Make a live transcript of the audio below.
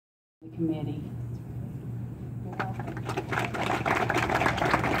Committee.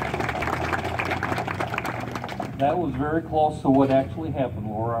 That was very close to what actually happened,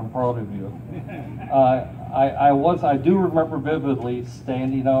 Laura. I'm proud of you. I do remember vividly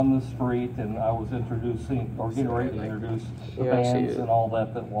standing on the street, and I was introducing, or getting ready to introduce the bands and all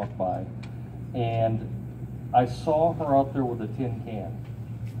that walked by. And I saw her out there with a tin can.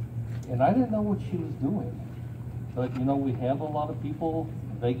 And I didn't know what she was doing. But you know, we have a lot of people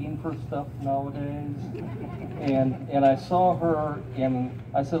begging for stuff nowadays. And I saw her, and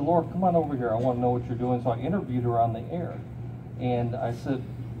I said, Laura, come on over here. I want to know what you're doing. So I interviewed her on the air. And I said,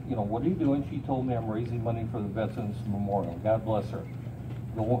 you know, what are you doing? She told me I'm raising money for the Veterans Memorial. God bless her.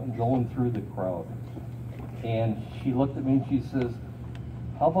 Going through the crowd. And she looked at me and she says,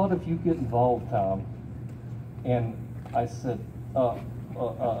 how about if you get involved, Tom? And I said,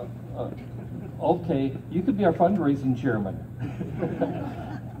 okay, you could be our fundraising chairman.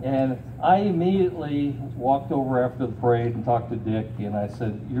 And I immediately walked over after the parade and talked to Dick, and I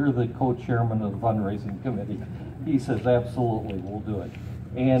said, you're the co-chairman of the fundraising committee. He says, absolutely, we'll do it.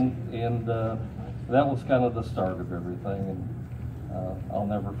 And that was kind of the start of everything, and I'll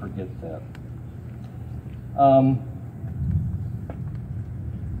never forget that.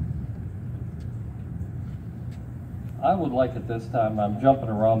 I would like at this time, I'm jumping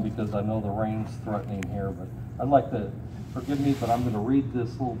around because I know the rain's threatening here, but I'd like to, forgive me, but I'm going to read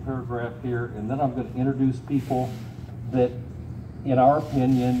this little paragraph here, and then I'm going to introduce people that, in our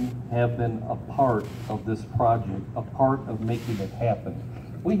opinion, have been a part of this project, a part of making it happen.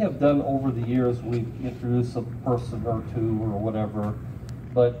 We have done over the years, we've introduced a person or two or whatever,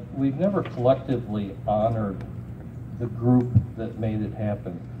 but we've never collectively honored the group that made it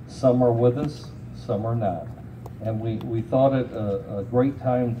happen. Some are with us, some are not. And we thought it a great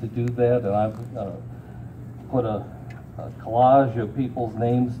time to do that, and I've put a collage of people's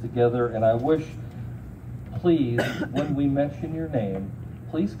names together, and I wish, please, when we mention your name,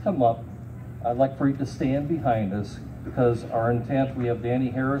 please come up. I'd like for you to stand behind us, because our intent, we have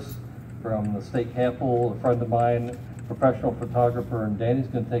Danny Harris from the state capitol, a friend of mine, professional photographer, and Danny's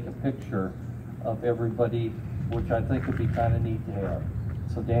going to take a picture of everybody, which I think would be kind of neat to have.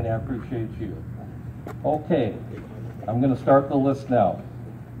 So Danny, I appreciate you. Okay, I'm going to start the list now.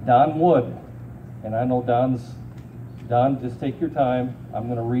 Don Wood, and I know Don, just take your time. I'm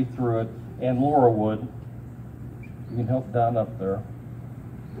going to read through it. And Laura Wood, you can help Don up there.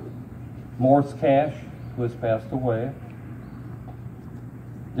 Morris Cash, who has passed away.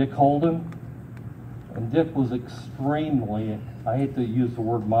 Dick Holden, and Dick was extremely, I hate to use the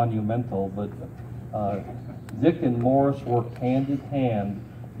word monumental, but Dick and Morris worked hand in hand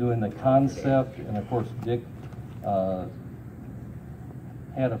doing the concept, and of course Dick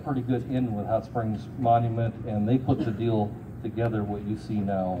had a pretty good in with Hot Springs Monument, and they put the deal together, what you see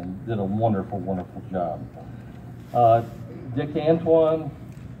now, and did a wonderful, wonderful job. Dick Antoine,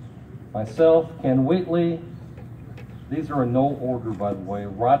 myself, Ken Wheatley, these are in no order, by the way.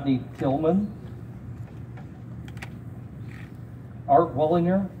 Rodney Tillman, Art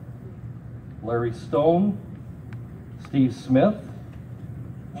Wellinger, Larry Stone, Steve Smith,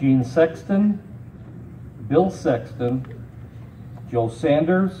 Gene Sexton, Bill Sexton, Joe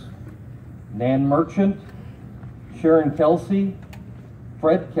Sanders, Nan Merchant, Sharon Kelsey,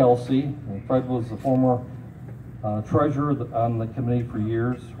 Fred Kelsey, and Fred was the former treasurer on the committee for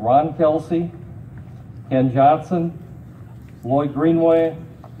years, Ron Kelsey, Ken Johnson, Lloyd Greenway,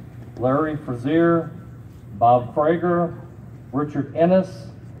 Larry Frazier, Bob Frager, Richard Ennis,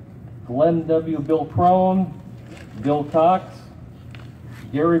 Glenn W. Bill Crone, Bill Cox,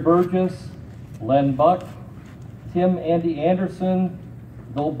 Gary Burgess, Len Buck, Tim Andy Anderson,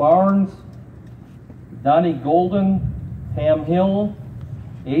 Bill Barnes, Donnie Golden, Pam Hill,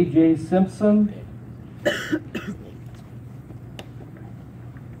 A.J. Simpson,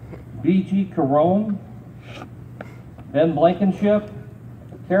 B.G. Carone, Ben Blankenship,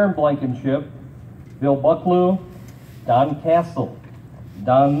 Karen Blankenship, Bill Bucklew, Don Castle,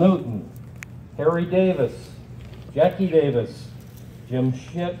 Don Newton, Harry Davis, Jackie Davis, Jim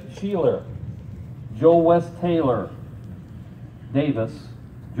Sheeler, Joe West Taylor, Davis,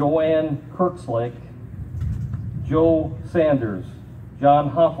 Joanne Kirkslake, Joe Sanders, John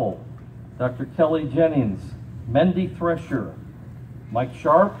Hoffel, Dr. Kelly Jennings, Mendy Thresher, Mike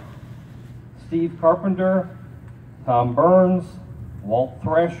Sharp, Steve Carpenter, Tom Burns, Walt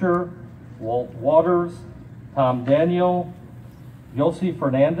Thrasher, Walt Waters, Tom Daniel, Josie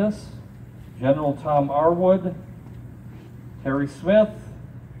Fernandez, General Tom Arwood, Terry Smith,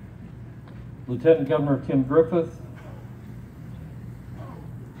 Lieutenant Governor Tim Griffith,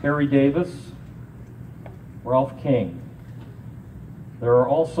 Harry Davis, Ralph King. There are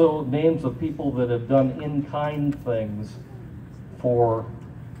also names of people that have done in-kind things to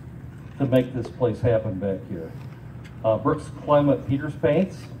make this place happen back here. Brooks Clement Peters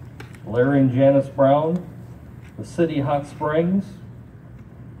Paints, Larry and Janice Brown, the City Hot Springs,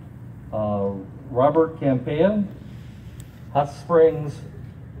 Robert Campea, Hot Springs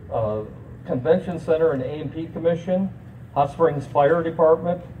Convention Center and A&P Commission, Hot Springs Fire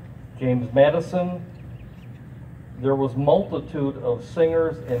Department, James Madison. There was multitude of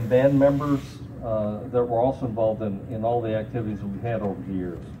singers and band members that were also involved in all the activities that we've had over the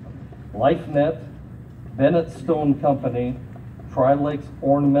years. LifeNet, Bennett Stone Company, Tri-Lakes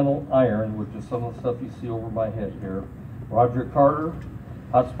Ornamental Iron, which is some of the stuff you see over my head here, Roger Carter,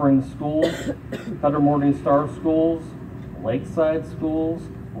 Hot Springs Schools, Cutter Morning Star Schools, Lakeside Schools,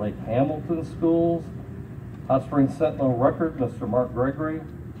 Lake Hamilton Schools, Hot Springs Sentinel Record, Mr. Mark Gregory,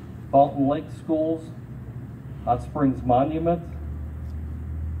 Fountain Lake Schools, Hot Springs Monument,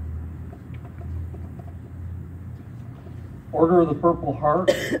 Order of the Purple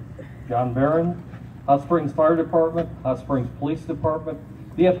Heart, John Barron, Hot Springs Fire Department, Hot Springs Police Department,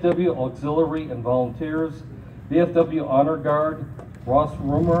 VFW Auxiliary and Volunteers, VFW Honor Guard, Ross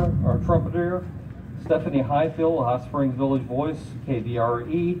Rumor, our trumpeter, Stephanie Highfield, Hot Springs Village Voice,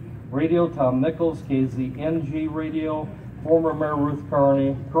 KVRE Radio, Tom Nichols, KZNG Radio, former Mayor Ruth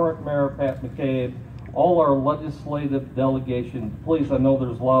Carney, current Mayor Pat McCabe, all our legislative delegation. Please, I know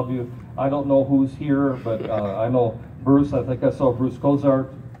there's a lot of you. I don't know who's here, but I know Bruce. I think I saw Bruce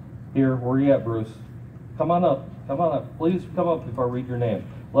Cozart here. Where are you at, Bruce? Come on up. Come on up. Please come up if I read your name.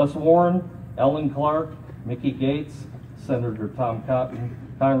 Les Warren, Ellen Clark, Mickey Gates, Senator Tom Cotton,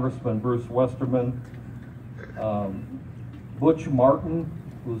 Congressman Bruce Westerman, Butch Martin,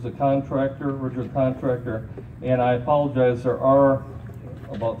 who's a contractor, original contractor, and I apologize, there are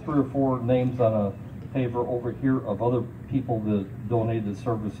about 3 or 4 names on a paper over here of other people that donated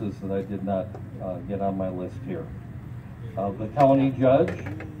services that I did not get on my list here. The county judge,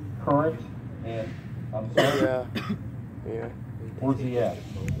 current, and I'm sorry. Yeah. Where's he at?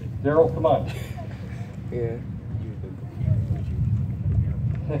 Daryl, come on. Yeah.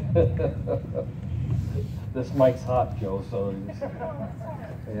 This mic's hot, Joe, so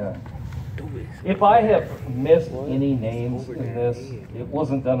yeah. If I have missed any names in this, it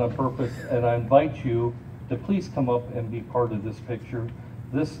wasn't done on purpose, and I invite you to please come up and be part of this picture.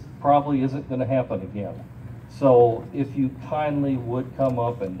 This probably isn't going to happen again. So if you kindly would come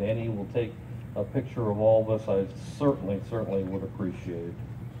up, and Danny will take a picture of all of us, I certainly would appreciate it.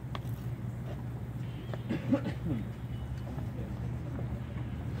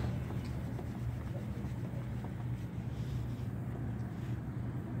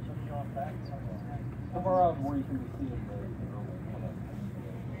 Come around where you can be seeing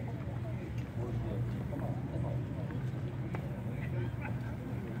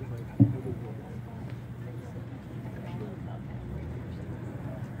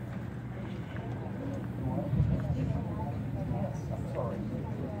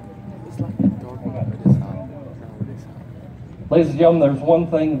Ladies and gentlemen, there's one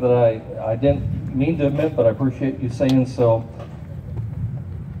thing that I didn't mean to admit, but I appreciate you saying so.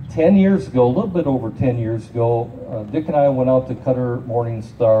 10 years ago, a little bit over 10 years ago, Dick and I went out to Cutter Morning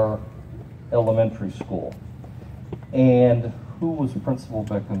Star Elementary School. And who was principal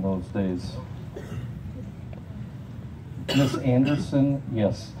back in those days? Miss Anderson,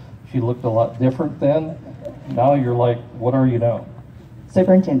 yes. She looked a lot different then. Now you're like, what are you now?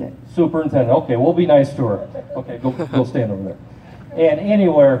 Superintendent. Superintendent. Okay, we'll be nice to her. Okay, go stand over there. And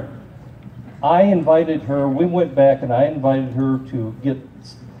anywhere, I invited her, we went back and I invited her to get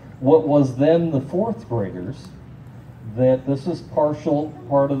what was then the 4th graders, that this is partial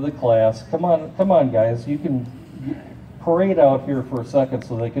part of the class. Come on guys, you can parade out here for a second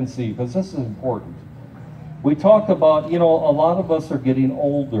so they can see, because this is important. We talk about, you know, a lot of us are getting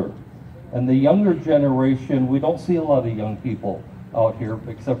older, and the younger generation, we don't see a lot of young people out here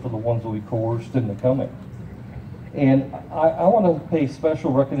except for the ones that we coerced into coming. And I want to pay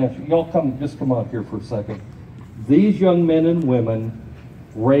special recognition. Y'all just come out here for a second. These young men and women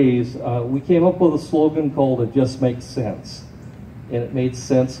raised, we came up with a slogan called "It Just Makes Sense." And it made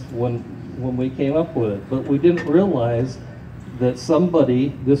sense when we came up with it. But we didn't realize that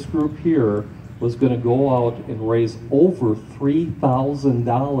somebody, this group here, was going to go out and raise over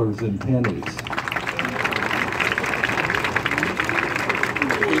 $3,000 in pennies.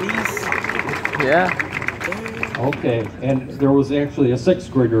 Yeah. Okay, and there was actually a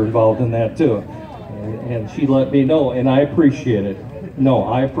 6th grader involved in that too. And she let me know, and I appreciate it. No,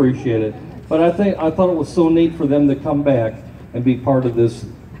 I appreciate it. But I thought it was so neat for them to come back and be part of this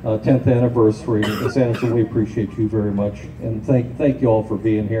 10th anniversary. Ms. Anderson, we appreciate you very much, and thank you all for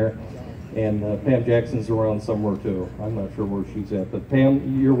being here. And Pam Jackson's around somewhere too. I'm not sure where she's at, but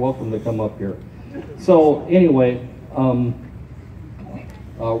Pam, you're welcome to come up here. So anyway,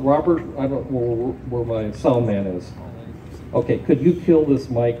 Robert, I don't know where my sound man is. Okay, could you kill this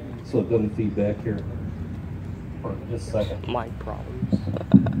mic so it doesn't feed back here for just a second? Mic problems.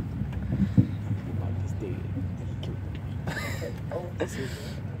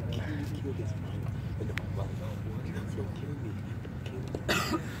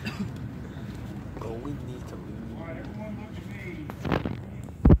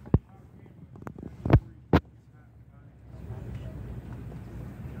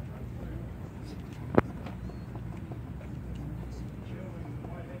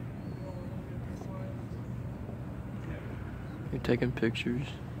 You're taking pictures.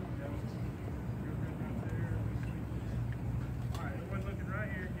 All right, everyone looking right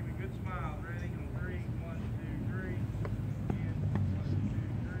here. Give me a good smile. Ready? On 3. 1, 2, 3. And 1, 2,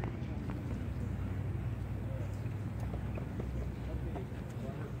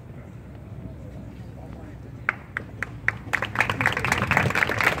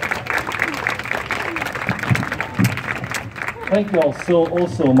 3. Thank you all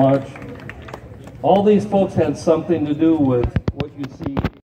so much. All these folks had something to do with what you see